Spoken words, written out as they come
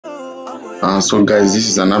So guys, this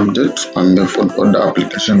is an update on the food order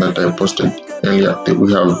application that I posted earlier.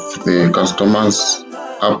 We have the customers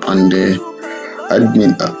app and the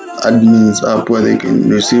admins app where they can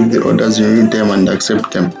receive the orders, read them and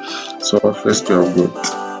accept them. So first we have got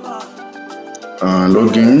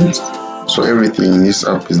login. So everything in this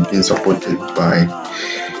app is being supported by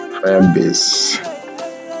Firebase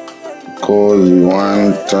because we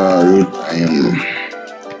want real time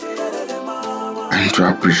and to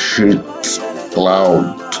appreciate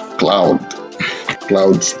cloud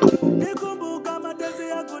store.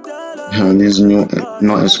 These new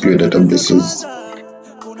NoSQL databases.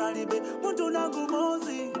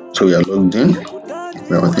 So we are logged in,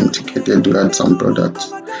 we are authenticated, we add some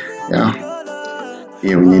products.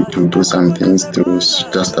 Here we need to do some things to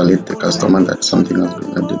just alert the customer that something has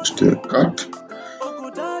been added to the cart.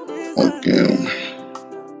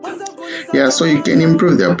 So you can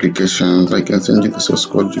improve the applications. I can send you the source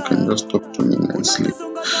code, you can just talk to me nicely.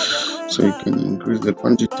 So you can increase the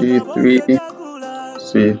quantity, 3,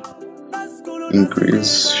 see,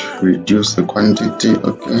 increase, reduce the quantity,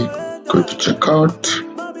 okay, go to checkout.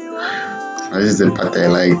 This is the part I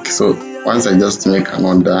like. So once I just make an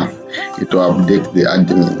order, it will update the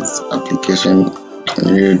admin's application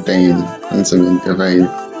in real time, 175.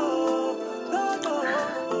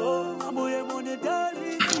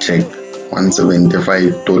 Check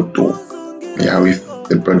 175 total. With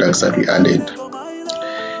the products that we added.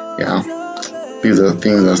 These are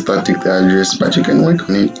things that static the address, but you can work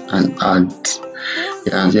on it and add,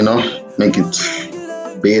 make it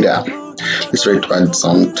better. Let's try to add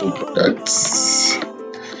some 2 products.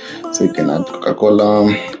 So you can add Coca-Cola,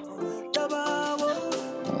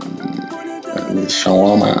 and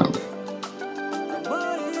shawarma.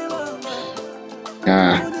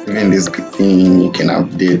 Even this thing you can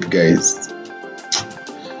update, guys.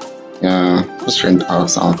 Just trying to have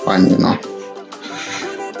some fun,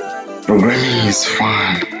 Programming is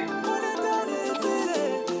fun.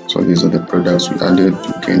 So these are the products we added.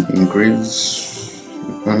 You can increase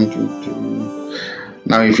the quantity.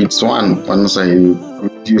 Now if it's once I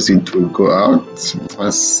reduce it will go out.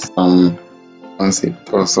 That's some concept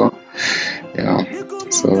also.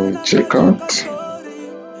 So check out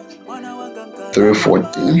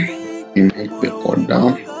 314. We make the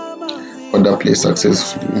order placed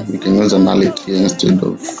successfully. We can use analytic instead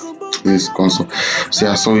of this console.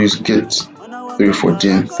 So you get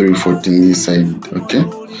 314 this side, okay?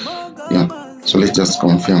 So let's just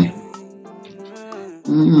confirm.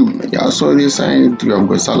 So this side we have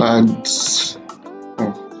got salads.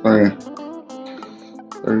 Sorry.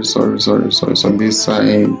 So this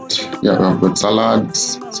side, we have got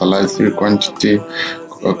salads, 3 quantity,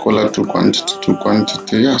 Coca-Cola 2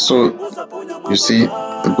 quantity. So you see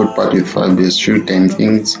the good part with Firebase, real time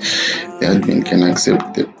things. The admin can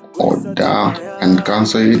accept the order and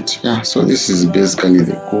cancel it. So this is basically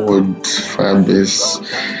the code Firebase.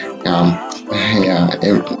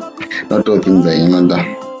 Not all things are in order.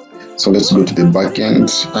 So let's go to the backend.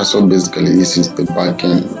 So basically this is the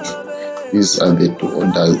backend. These are the 2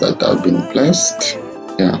 orders that have been placed.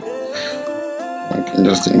 I can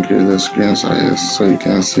just increase the screen size so you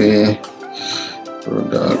can see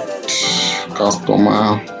product,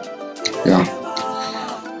 customer.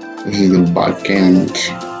 This is the backend.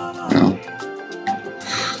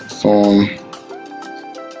 So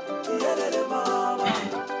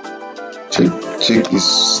check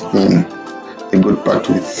this thing. The good part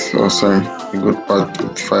with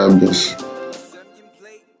Firebase.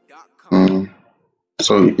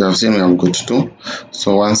 So you have seen we have got 2.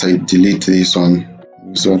 So once I delete this one,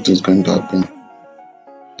 this is what is going to happen.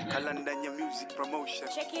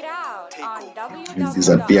 Check it out on It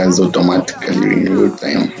disappears automatically in real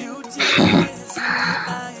time.